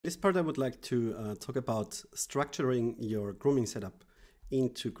This part I would like to talk about structuring your grooming setup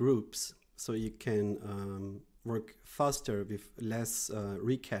into groups so you can work faster with less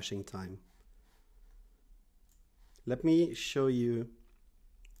recaching time. Let me show you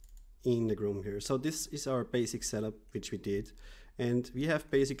in the groom here. So this is our basic setup which we did, and we have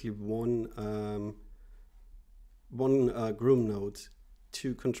basically one groom node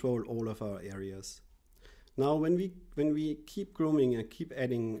to control all of our areas. Now, when we keep grooming and keep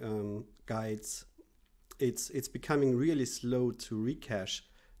adding guides, it's becoming really slow to recache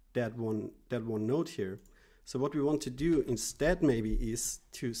that one node here. So what we want to do instead maybe is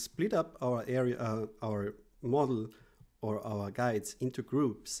to split up our area, our model or our guides into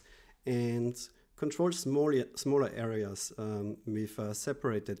groups and control smaller areas with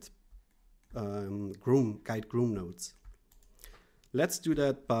separated guide groom nodes. Let's do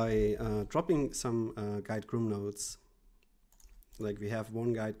that by dropping some guide groom nodes. Like we have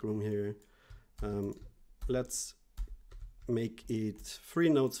one guide groom here. Let's make it 3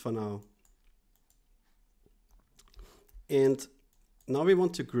 nodes for now. And now we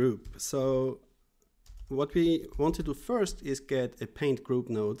want to group. So what we want to do first is get a paint group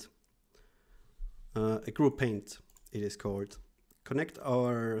node, a group paint it is called. Connect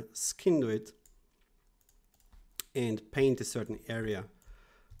our skin to it and paint a certain area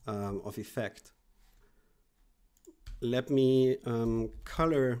of effect. Let me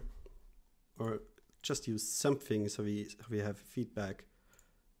color or just use something so we have feedback,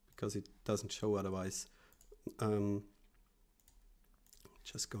 because it doesn't show otherwise.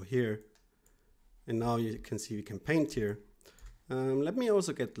 Just go here, and now you can see we can paint here. Let me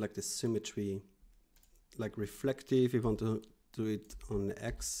also get like the symmetry, like reflective. We want to do it on the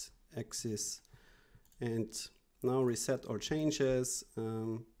x-axis, and now reset all changes,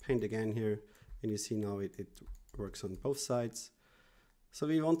 paint again here, and you see now it works on both sides. So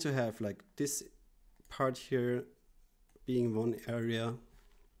we want to have like this part here being one area.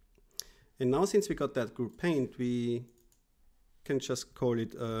 And now since we got that group paint, we can just call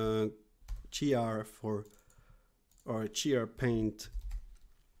it GR for or GR paint.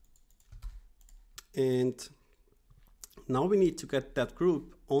 And now we need to get that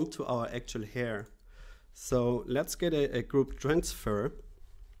group onto our actual hair. So let's get a group transfer.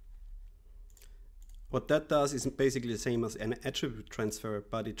 What that does is basically the same as an attribute transfer,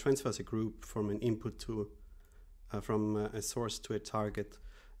 but it transfers a group from an input to from a source to a target.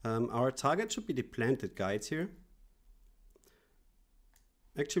 Our target should be the planted guides here.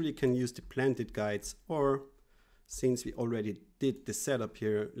 Actually, you can use the planted guides, or since we already did the setup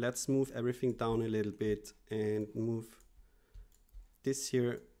here, let's move everything down a little bit and move this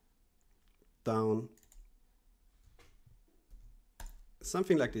here down.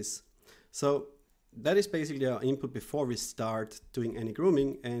 Something like this. So that is basically our input before we start doing any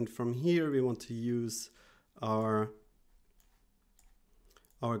grooming, and from here we want to use our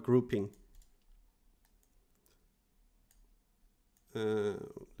grouping.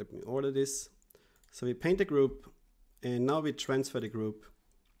 Let me order this. So we paint a group, and now we transfer the group.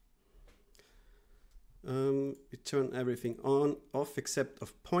 We turn everything off except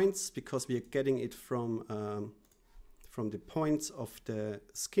of points, because we are getting it from the points of the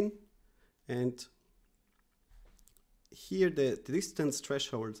skin. And here the distance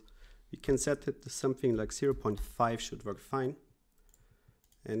threshold, we can set it to something like 0.5 should work fine.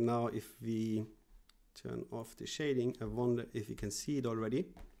 And now if we turn off the shading, I wonder if you can see it already.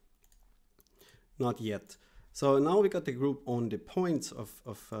 Not yet. So now we got the group on the points of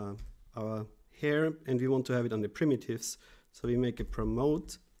our hair, and we want to have it on the primitives. So we make a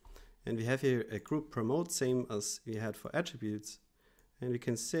promote, and we have here a group promote, same as we had for attributes. And we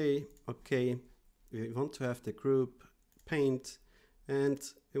can say, okay, we want to have the group paint, and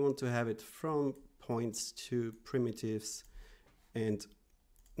we want to have it from points to primitives. And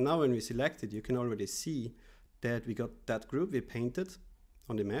now when we select it, you can already see that we got that group we painted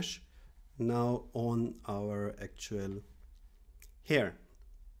on the mesh now on our actual hair.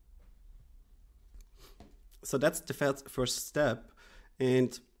 So that's the first step.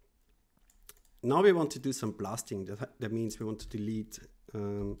 And now we want to do some blasting. That means we want to delete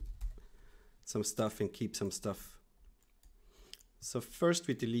some stuff and keep some stuff. So first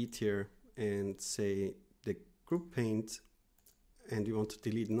we delete here and say the group paint, and we want to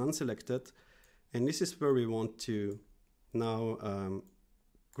delete non-selected. And this is where we want to now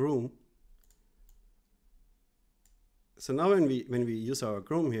groom. So now when we use our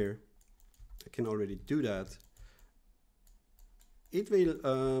groom here, I can already do that. It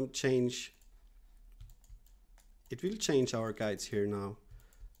will change our guides here now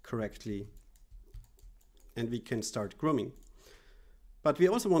correctly, and we can start grooming. But we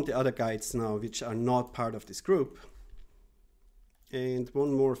also want the other guides now, which are not part of this group. And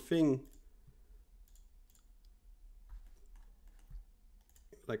one more thing,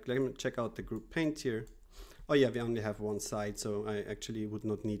 like let me check out the group paint here. Oh yeah, we only have one side, so I actually would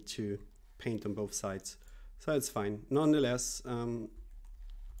not need to paint on both sides. So it's fine. Nonetheless,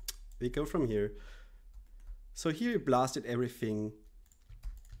 we go from here. So here we blasted everything.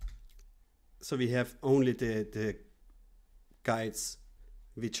 So we have only the guides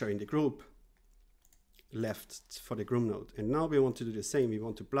which are in the group left for the groom node. And now we want to do the same. We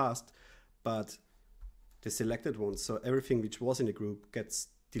want to blast, but the selected ones. So everything which was in the group gets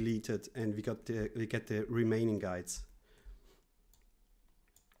deleted, and we get the remaining guides.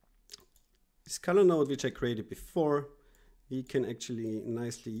 This color node which I created before, we can actually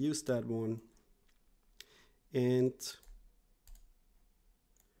nicely use that one, and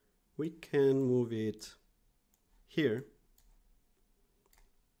we can move it here.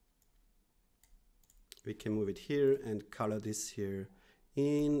 We can move it here and color this here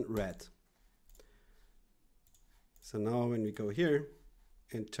in red. So now when we go here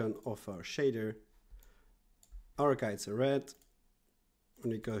and turn off our shader, our guides are red.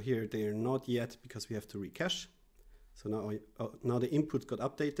 When we go here, they are not yet because we have to recache. So now the input got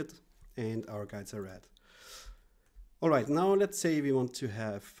updated and our guides are red. All right, now let's say we want to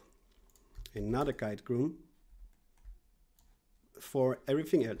have another guide groom for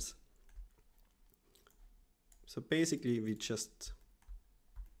everything else. So basically we just,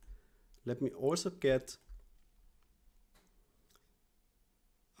 let me also get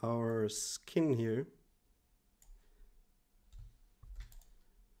our skin here.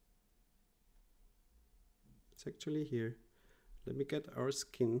 It's actually here. Let me get our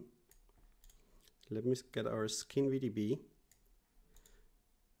skin. Let me get our skin VDB.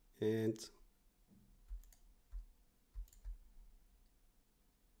 And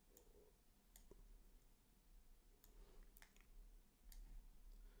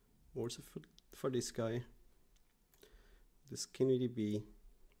also for this guy, the skin VDB.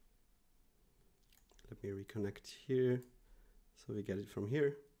 Let me reconnect here, so we get it from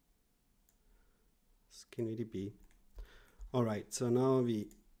here. Skin VDB. All right, so now we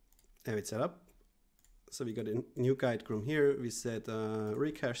have it set up. So we got a new guide groom here. We set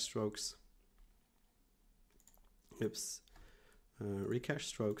recache strokes. Oops, recache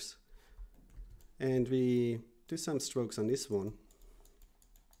strokes, and we do some strokes on this one.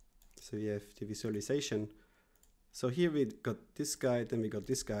 So we have the visualization. So here we got this guide, then we got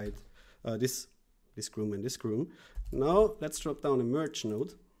this guide, this groom and this groom. Now let's drop down a merge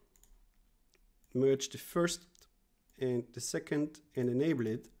node, merge the first and the second and enable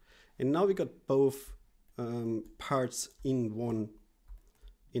it. And now we got both parts in one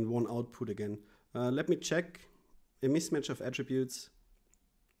output again. Let me check a mismatch of attributes.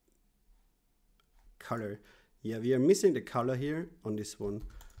 Color. Yeah, we are missing the color here on this one.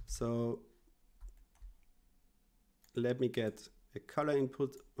 So let me get a color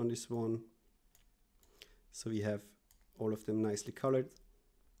input on this one. So we have all of them nicely colored.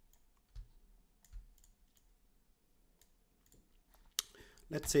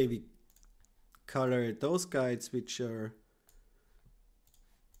 Let's say we color those guides which are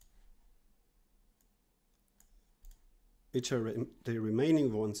the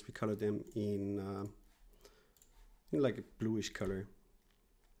remaining ones. We color them in like a bluish color.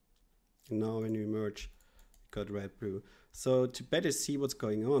 And now when we merge, we got red, blue. So to better see what's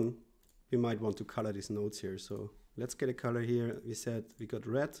going on, we might want to color these nodes here. So let's get a color here. We said we got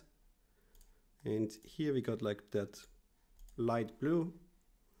red, and here we got like that light blue.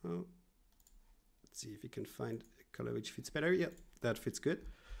 Oh, let's see if we can find a color which fits better. Yeah, that fits good.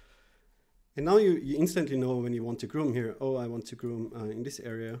 And now you instantly know when you want to groom here. Oh, I want to groom in this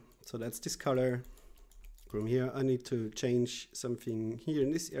area. So that's this color. Groom here. I need to change something here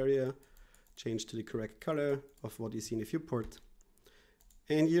in this area. Change to the correct color of what you see in the viewport.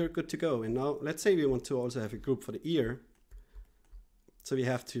 And you're good to go. And now let's say we want to also have a group for the ear. So we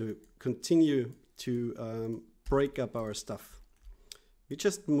have to continue to break up our stuff. We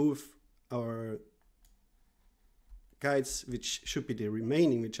just move our guides, which should be the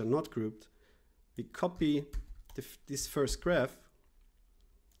remaining, which are not grouped. We copy this first graph,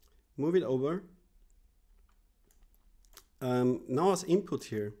 move it over. Now as input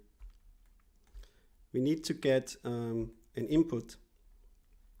here, we need to get an input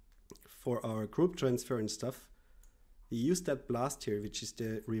for our group transfer and stuff. We use that blast here, which is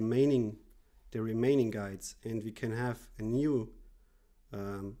the remaining guides, and we can have a new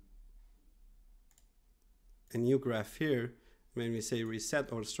graph here. When we say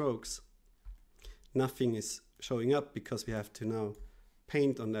reset all strokes, nothing is showing up because we have to now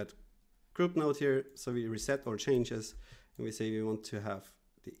paint on that group node here. So we reset all changes and we say we want to have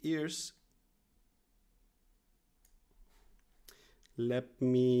the ears. Let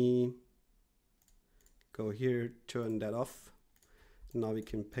me go here, turn that off. Now we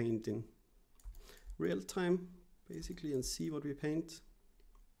can paint in real time basically and see what we paint.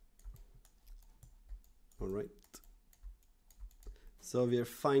 All right. So we are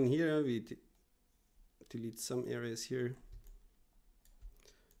fine here. We delete some areas here.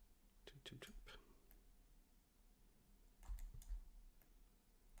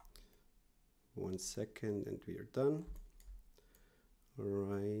 1 second and we are done. All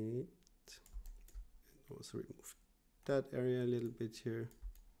right. Also remove that area a little bit here.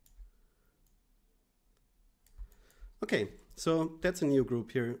 Okay, so that's a new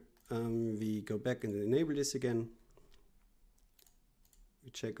group here. We go back and enable this again. We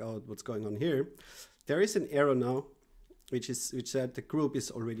check out what's going on here. There is an error now, which said the group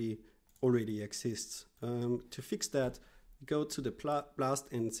is already exists. To fix that, go to the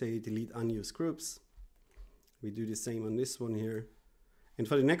blast and say delete unused groups. We do the same on this one here. And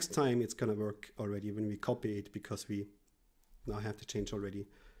for the next time, it's gonna work already when we copy it, because we now have the change already.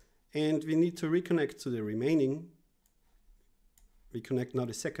 And we need to reconnect to the remaining. Reconnect now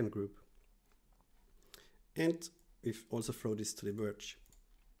the second group. And we also throw this to the merge.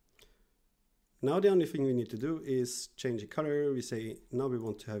 Now the only thing we need to do is change the color. We say now we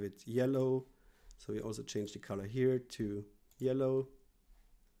want to have it yellow. So we also change the color here to yellow.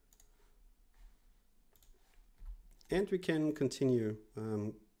 And we can continue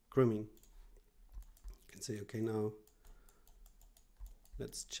grooming. You can say, okay, now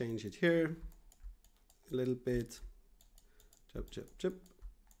let's change it here a little bit. Chop, chop, chop.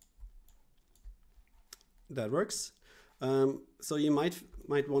 That works. So you might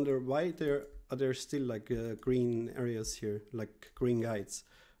wonder why are there still like green areas here, like green guides.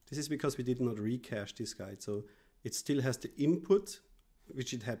 This is because we did not recache this guide. So it still has the input,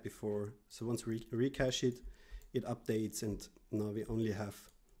 which it had before. So once we recache it, it updates, and now we only have,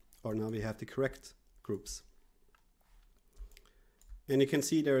 or now we have the correct groups. And you can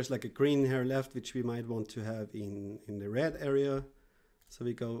see there's like a green hair left, which we might want to have in the red area. So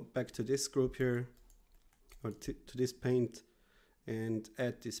we go back to this group here, or to this paint, and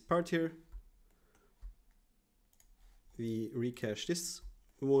add this part here. We recache this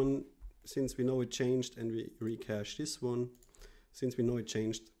one since we know it changed, and we recache this one since we know it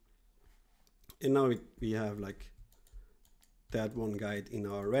changed. And now we have like that one guide in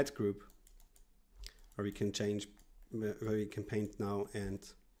our red group, where we can change, where we can paint now. And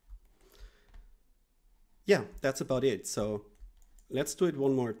yeah, that's about it. So let's do it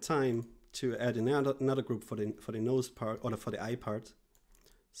one more time to add another group for the nose part, or for the eye part.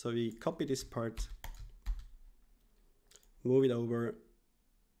 So we copy this part, move it over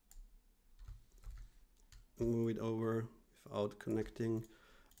without connecting.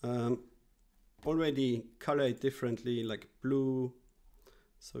 Already color it differently, like blue.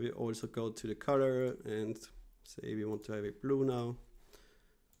 So we also go to the color and say we want to have it blue now.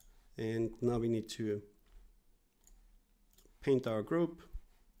 And now we need to paint our group.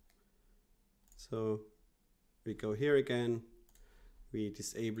 So we go here again, we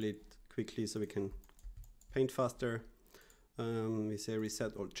disable it quickly so we can paint faster. We say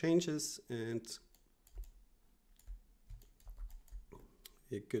reset all changes, and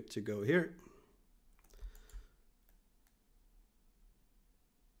we're good to go here.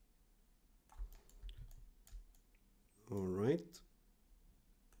 All right.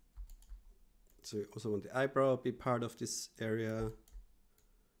 So we also want the eyebrow to be part of this area.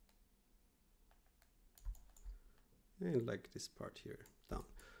 And like this part here down.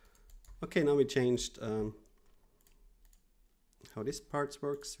 Okay, now we changed how this part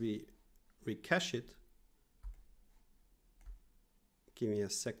works. We recache it. Give me a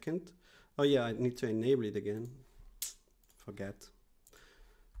second. Oh yeah, I need to enable it again. Forget.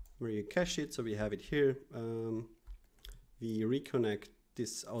 We recache it, so we have it here. We reconnect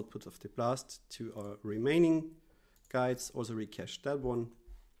this output of the blast to our remaining guides, also recache that one.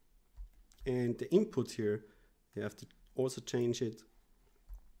 And the input here, you have to also change it.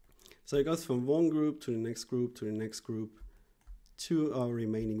 So it goes from one group to the next group to the next group to our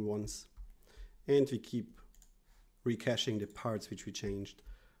remaining ones. And we keep recaching the parts which we changed.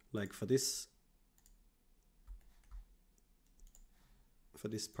 Like for this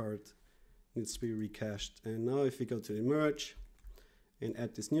part, needs to be recached. And now if we go to the merge and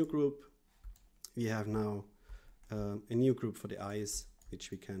add this new group, we have now a new group for the eyes,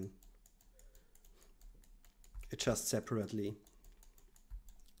 which we can adjust separately,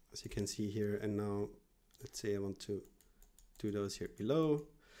 as you can see here. And now let's say I want to do those here below.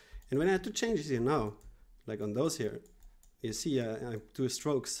 And when I do changes here now, like on those here, you see I do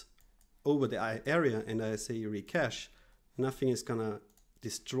strokes over the eye area and I say recache, nothing is gonna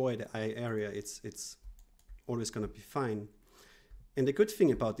destroy the eye area. It's always gonna be fine. And the good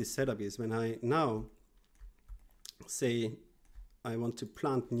thing about this setup is when I now say I want to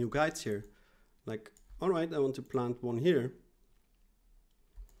plant new guides here, like, all right, I want to plant one here,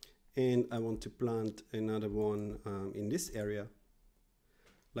 and I want to plant another one in this area.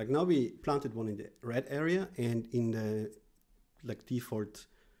 Like now we planted one in the red area and in the like default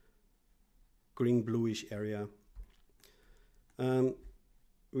green bluish area.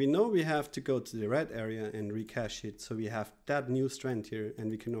 We know we have to go to the red area and recache it, so we have that new strand here and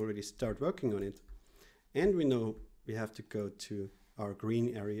we can already start working on it. And we know we have to go to our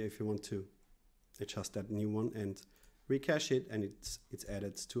green area if we want to adjust that new one and recache it, and it's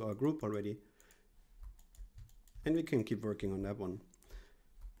added to our group already. And we can keep working on that one.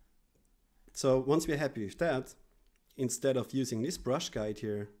 So once we're happy with that, instead of using this brush guide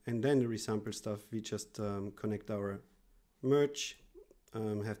here and then the resample stuff, we just connect our merge,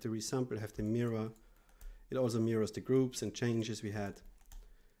 have the resample, have the mirror. It also mirrors the groups and changes we had.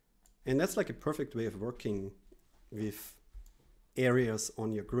 And that's like a perfect way of working with areas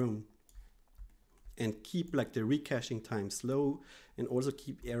on your groom, and keep like the recaching time slow, and also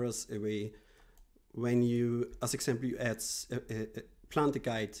keep errors away. When you, as example, you add plant a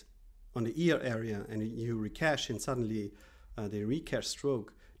guide on the ear area and you recache, and suddenly the recache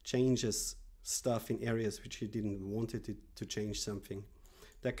stroke changes stuff in areas which you didn't want it to change something.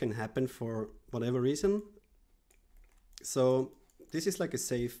 That can happen for whatever reason. So this is like a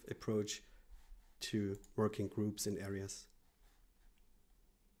safe approach to working groups and areas.